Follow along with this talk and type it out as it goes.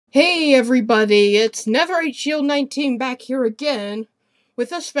Hey everybody, it's NetheriteShield19 back here again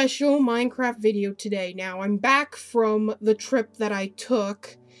with a special Minecraft video today. Now, I'm back from the trip that I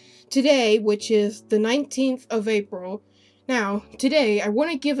took today, which is the 19th of April. Now, today I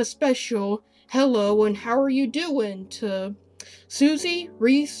want to give a special hello and how are you doing to Susie,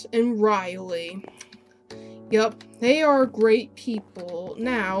 Reese, and Riley. Yep, they are great people.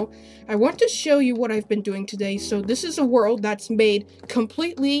 Now, I want to show you what I've been doing today. So this is a world that's made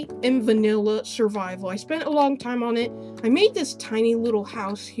completely in vanilla survival. I spent a long time on it. I made this tiny little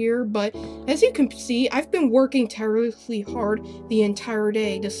house here, but as you can see, I've been working tirelessly hard the entire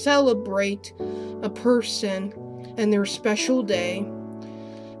day to celebrate a person and their special day.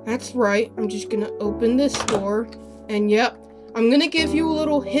 That's right, I'm just gonna open this door, and yep, I'm gonna give you a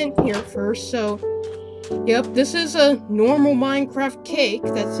little hint here first. So yep, this is a normal Minecraft cake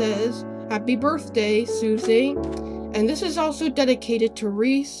that says, Happy Birthday, Susie. And this is also dedicated to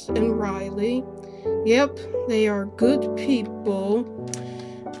Reese and Riley. Yep, they are good people.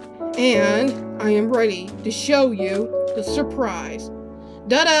 And I am ready to show you the surprise.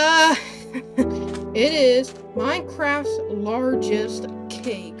 Da-da! It is Minecraft's largest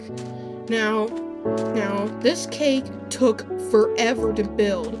cake. Now, this cake took forever to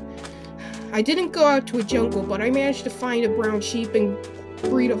build. I didn't go out to a jungle, but I managed to find a brown sheep and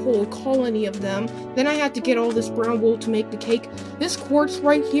breed a whole colony of them. Then I had to get all this brown wool to make the cake. This quartz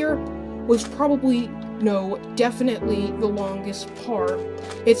right here was probably, no, definitely the longest part.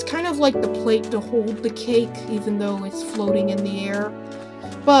 It's kind of like the plate to hold the cake, even though it's floating in the air.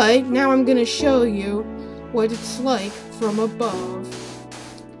 But now I'm gonna show you what it's like from above.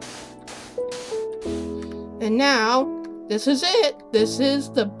 And now, this is it. This is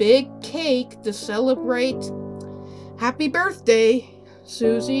the big cake to celebrate Happy Birthday,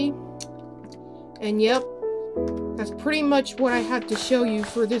 Susie. And yep, that's pretty much what I had to show you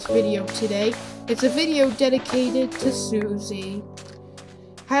for this video today. It's a video dedicated to Susie.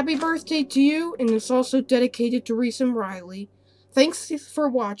 Happy birthday to you, and it's also dedicated to Reese and Riley. Thanks for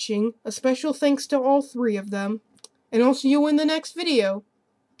watching. A special thanks to all three of them. And I'll see you in the next video.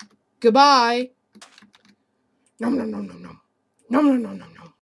 Goodbye. Nom nom nom nom nom. Nom nom nom nom nom.